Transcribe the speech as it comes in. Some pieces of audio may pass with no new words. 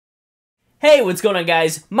Hey, what's going on,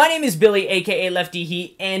 guys? My name is Billy, aka Lefty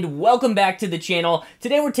Heat, and welcome back to the channel.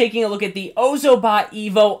 Today we're taking a look at the Ozobot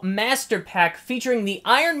Evo Master Pack featuring the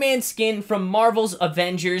Iron Man skin from Marvel's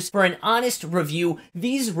Avengers. For an honest review,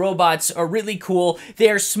 these robots are really cool. They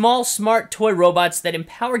are small, smart toy robots that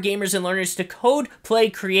empower gamers and learners to code, play,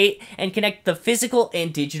 create, and connect the physical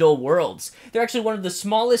and digital worlds. They're actually one of the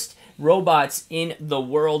smallest robots in the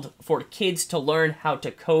world for kids to learn how to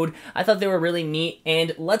code. I thought they were really neat,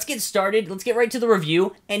 and let's get started. Let's get right to the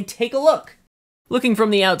review and take a look. Looking from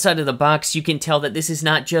the outside of the box, you can tell that this is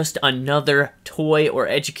not just another toy or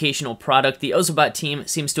educational product. The Ozobot team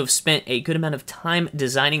seems to have spent a good amount of time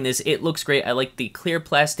designing this. It looks great. I like the clear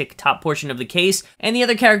plastic top portion of the case. And the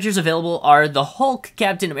other characters available are the Hulk,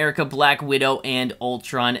 Captain America, Black Widow, and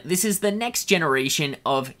Ultron. This is the next generation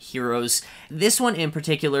of heroes. This one in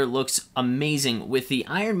particular looks amazing with the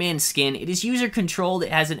Iron Man skin. It is user controlled.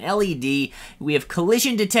 It has an LED. We have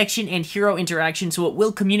collision detection and hero interaction, so it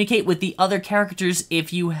will communicate with the other characters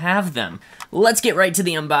if you have them. Let's get right to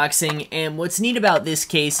the unboxing, and what's neat about this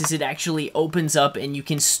case is it actually opens up and you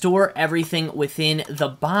can store everything within the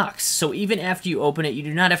box. So even after you open it, you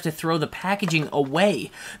do not have to throw the packaging away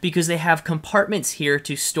because they have compartments here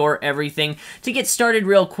to store everything. To get started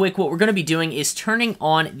real quick, what we're going to be doing is turning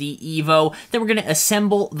on the Evo, then we're going to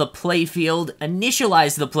assemble the Playfield,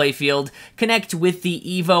 initialize the Playfield, connect with the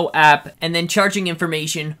Evo app, and then charging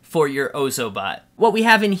information for your Ozobot. What we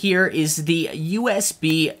have in here is the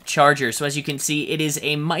USB charger. So as you can see, it is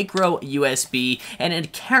a micro USB, and a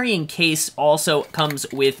carrying case also comes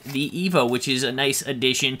with the Evo, which is a nice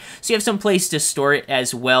addition. So you have some place to store it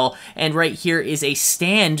as well. And right here is a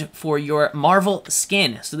stand for your Marvel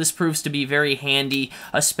skin. So this proves to be very handy,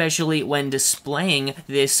 especially when displaying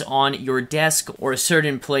this on your desk or a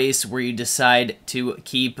certain place where you decide to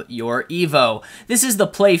keep your Evo. This is the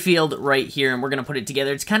Playfield right here, and we're going to put it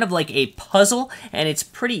together. It's kind of like a puzzle, and it's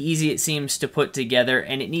pretty easy, it seems, to put together,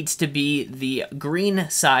 and it needs to be the green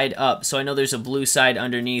side up, so I know there's a blue side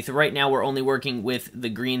underneath. Right now we're only working with the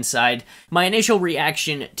green side. My initial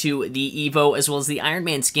reaction to the Evo as well as the Iron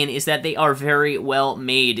Man skin is that they are very well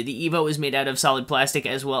made. The Evo is made out of solid plastic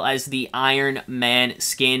as well as the Iron Man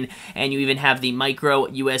skin, and you even have the micro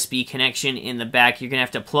USB connection in the back. You're gonna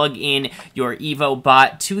have to plug in your Evo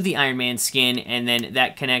bot to the Iron Man skin, and then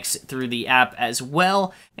that connects through the app as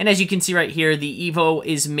well. And as you can see right here, the Evo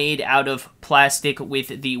is made out of plastic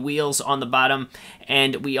with the wheels on the bottom,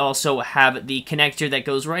 and we also have the connector that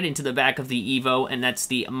goes right into the back of the Evo, and that's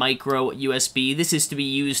the micro USB. This is to be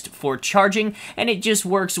used for charging, and it just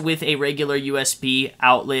works with a regular USB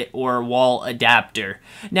outlet or wall adapter.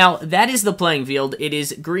 Now, that is the playing field. It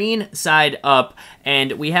is green side up,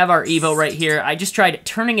 and we have our Evo right here. I just tried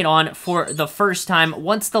turning it on for the first time.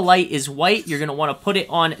 Once the light is white, you're going to want to put it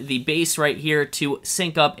on the base right here to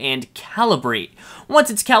sync up and calibrate. Once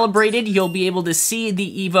it's calibrated, you'll be able to see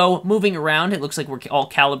the Evo moving around. It looks like we're all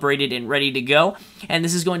calibrated and ready to go. And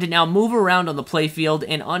this is going to now move around on the playfield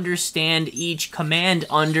and understand each command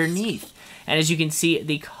underneath. And as you can see,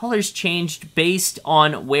 the colors changed based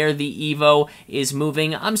on where the Evo is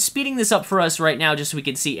moving. I'm speeding this up for us right now just so we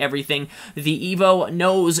can see everything. The Evo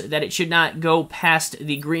knows that it should not go past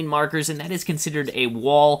the green markers, and that is considered a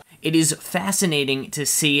wall. It is fascinating to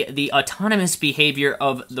see the autonomous behavior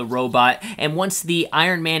of the robot, and once the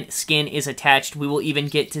Iron Man skin is attached, we will even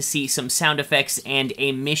get to see some sound effects and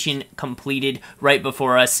a mission completed right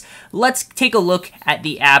before us. Let's take a look at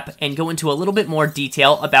the app and go into a little bit more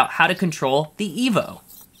detail about how to control the Evo.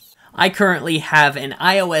 I currently have an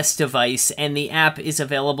iOS device, and the app is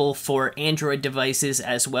available for Android devices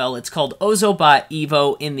as well. It's called Ozobot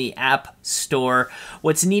Evo in the App Store.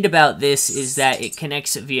 What's neat about this is that it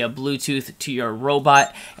connects via Bluetooth to your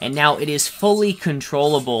robot, and now it is fully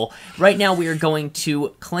controllable. Right now we are going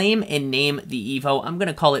to claim and name the Evo. I'm going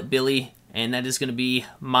to call it Billy, and that is going to be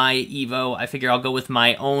my Evo. I figure I'll go with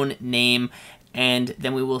my own name, and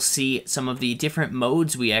then we will see some of the different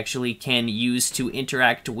modes we actually can use to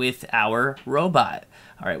interact with our robot.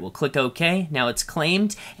 All right, we'll click OK. Now it's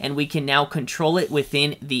claimed, and we can now control it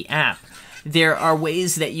within the app. There are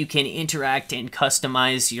ways that you can interact and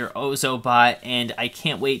customize your Ozobot, and I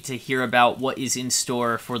can't wait to hear about what is in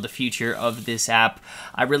store for the future of this app.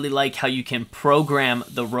 I really like how you can program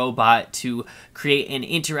the robot to create an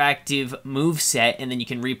interactive move set, and then you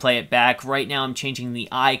can replay it back. Right now I'm changing the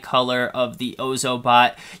eye color of the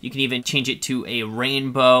Ozobot. You can even change it to a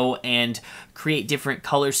rainbow and create different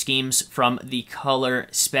color schemes from the color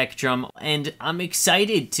spectrum, and I'm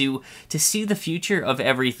excited to see the future of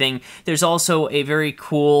everything. There's also a very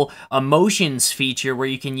cool emotions feature where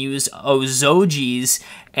you can use Ozojis,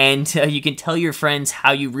 and you can tell your friends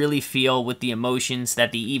how you really feel with the emotions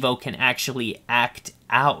that the Evo can actually act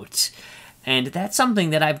out. And that's something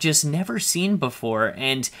that I've just never seen before,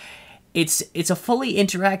 and it's a fully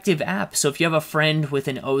interactive app. So if you have a friend with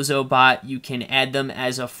an Ozobot, you can add them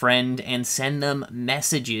as a friend and send them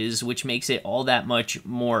messages, which makes it all that much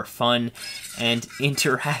more fun and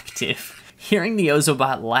interactive. Hearing the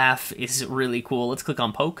Ozobot laugh is really cool. Let's click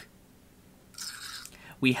on Poke.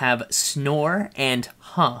 We have Snore and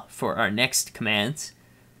Huh for our next commands.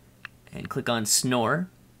 And click on Snore.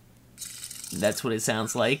 That's what it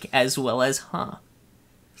sounds like, as well as Huh.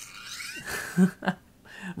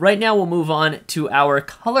 Right now we'll move on to our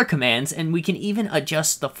color commands, and we can even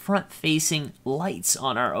adjust the front-facing lights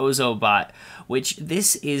on our Ozobot, which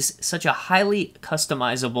this is such a highly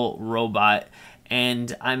customizable robot,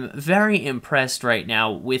 and I'm very impressed right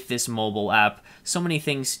now with this mobile app. So many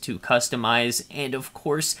things to customize, and of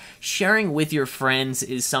course, sharing with your friends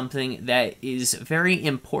is something that is very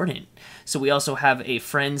important. So we also have a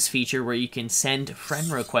friends feature where you can send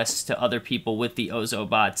friend requests to other people with the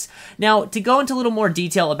Ozobots. Now, to go into a little more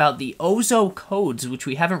detail about the Ozo codes, which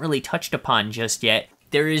we haven't really touched upon just yet,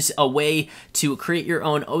 there is a way to create your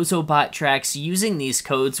own Ozobot tracks using these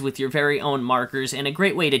codes with your very own markers, and a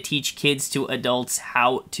great way to teach kids to adults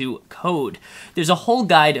how to code. There's a whole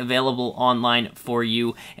guide available online for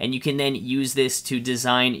you, and you can then use this to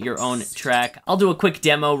design your own track. I'll do a quick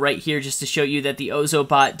demo right here just to show you that the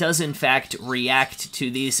Ozobot does in fact react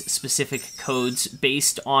to these specific codes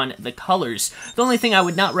based on the colors. The only thing I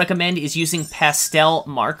would not recommend is using pastel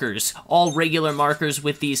markers. All regular markers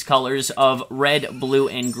with these colors of red, blue,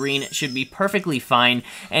 and green should be perfectly fine.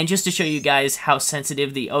 And just to show you guys how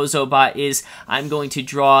sensitive the Ozobot is, I'm going to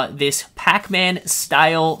draw this Pac-Man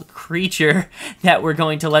style creature that we're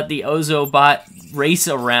going to let the Ozobot race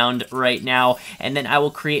around right now, and then I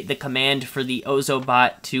will create the command for the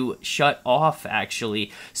Ozobot to shut off,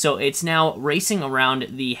 actually. So it's now racing around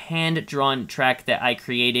the hand-drawn track that I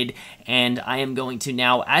created, and I am going to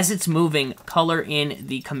now, as it's moving, color in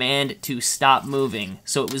the command to stop moving.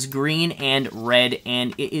 So it was green and red,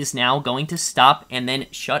 and it is now going to stop and then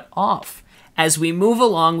shut off. As we move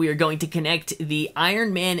along, we are going to connect the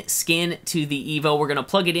Iron Man skin to the Evo. We're going to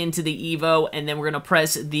plug it into the Evo, and then we're going to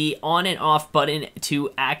press the on and off button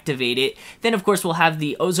to activate it. Then, of course, we'll have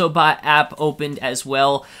the Ozobot app opened as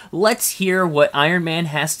well. Let's hear what Iron Man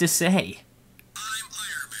has to say. I'm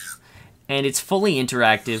Iron Man. And it's fully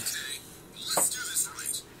interactive. Okay, let's do this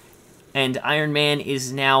right. And Iron Man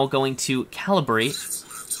is now going to calibrate That's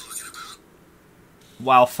what I'm talking about.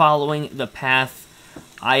 while following the path.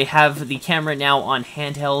 I have the camera now on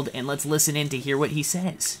handheld, and let's listen in to hear what he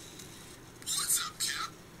says. What's up,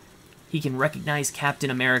 Cap? He can recognize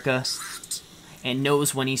Captain America Trapped. and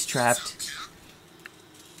knows when he's trapped. What's up, Cap?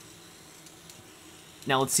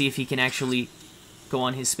 Now let's see if he can actually go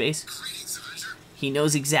on his space. Greetings, Avenger. He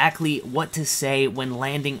knows exactly what to say when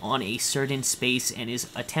landing on a certain space and is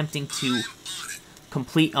attempting to I'm on it.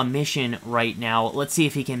 complete a mission right now. Let's see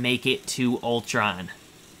if he can make it to Ultron.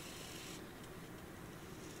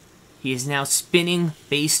 He is now spinning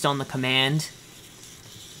based on the command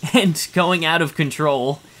and going out of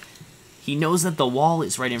control. He knows that the wall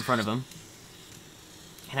is right in front of him.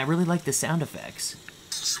 And I really like the sound effects.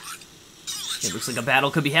 Ultron. It looks like a battle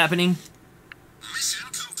could be happening. Mission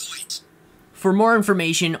complete. For more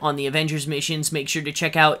information on the Avengers missions, make sure to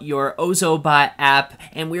check out your Ozobot app,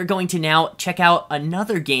 and we're going to now check out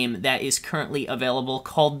another game that is currently available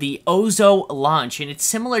called the Ozo Launch, and it's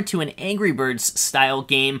similar to an Angry Birds style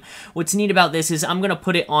game. What's neat about this is I'm going to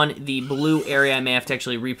put it on the blue area. I may have to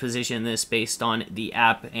actually reposition this based on the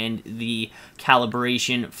app and the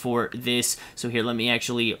calibration for this. So here, let me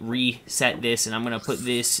actually reset this, and I'm going to put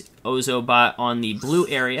this Ozobot on the blue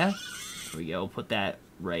area. There we go, put that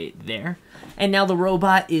right there. And now the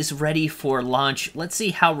robot is ready for launch. Let's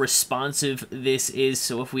see how responsive this is.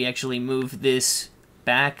 So if we actually move this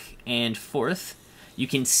back and forth, you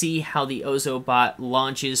can see how the Ozobot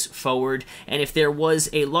launches forward. And if there was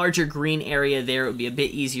a larger green area there, it would be a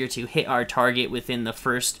bit easier to hit our target within the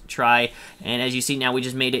first try. And as you see now, we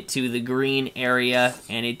just made it to the green area,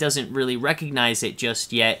 and it doesn't really recognize it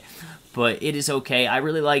just yet. But it is okay. I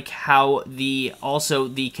really like how also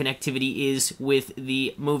the connectivity is with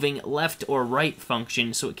the moving left or right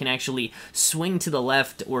function, so it can actually swing to the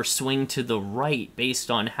left or swing to the right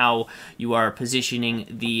based on how you are positioning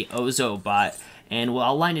the Ozobot. and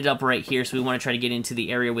I'll line it up right here. So we want to try to get into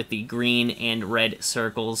the area with the green and red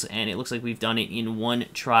circles, and it looks like we've done it in one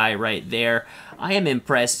try right there. I am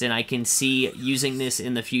impressed, and I can see using this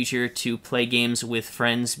in the future to play games with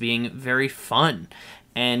friends being very fun,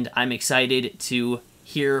 and I'm excited to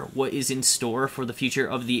hear what is in store for the future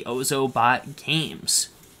of the Ozobot games.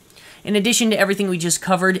 In addition to everything we just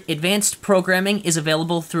covered, advanced programming is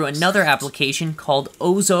available through another application called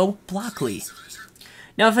Ozobot.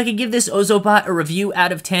 Now, if I could give this Ozobot a review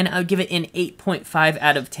out of 10, I would give it an 8.5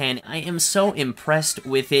 out of 10. I am so impressed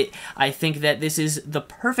with it. I think that this is the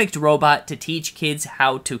perfect robot to teach kids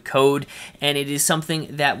how to code, and it is something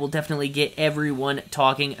that will definitely get everyone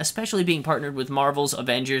talking, especially being partnered with Marvel's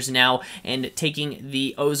Avengers now and taking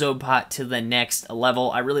the Ozobot to the next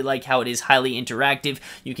level. I really like how it is highly interactive.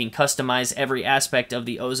 You can customize every aspect of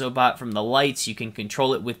the Ozobot from the lights. You can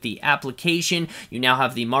control it with the application. You now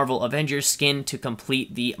have the Marvel Avengers skin to complete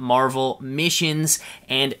the Marvel missions,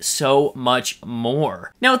 and so much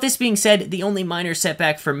more. Now, with this being said, the only minor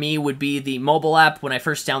setback for me would be the mobile app. When I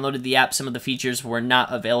first downloaded the app, some of the features were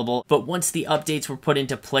not available, but once the updates were put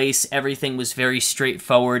into place, everything was very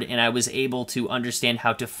straightforward, and I was able to understand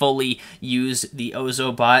how to fully use the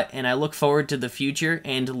Ozobot, and I look forward to the future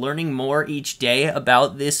and learning more each day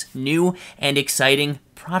about this new and exciting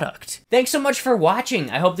product. Thanks so much for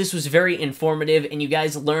watching. I hope this was very informative and you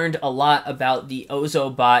guys learned a lot about the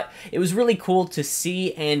Ozobot. It was really cool to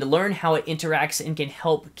see and learn how it interacts and can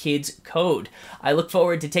help kids code. I look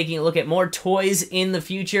forward to taking a look at more toys in the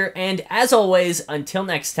future, and as always, until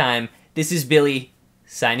next time, this is Billy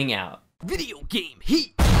signing out. Video Game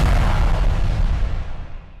Heat!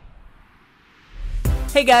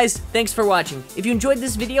 Hey guys, thanks for watching. If you enjoyed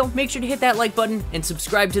this video, make sure to hit that like button and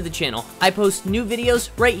subscribe to the channel. I post new videos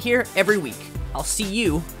right here every week. I'll see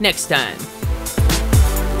you next time.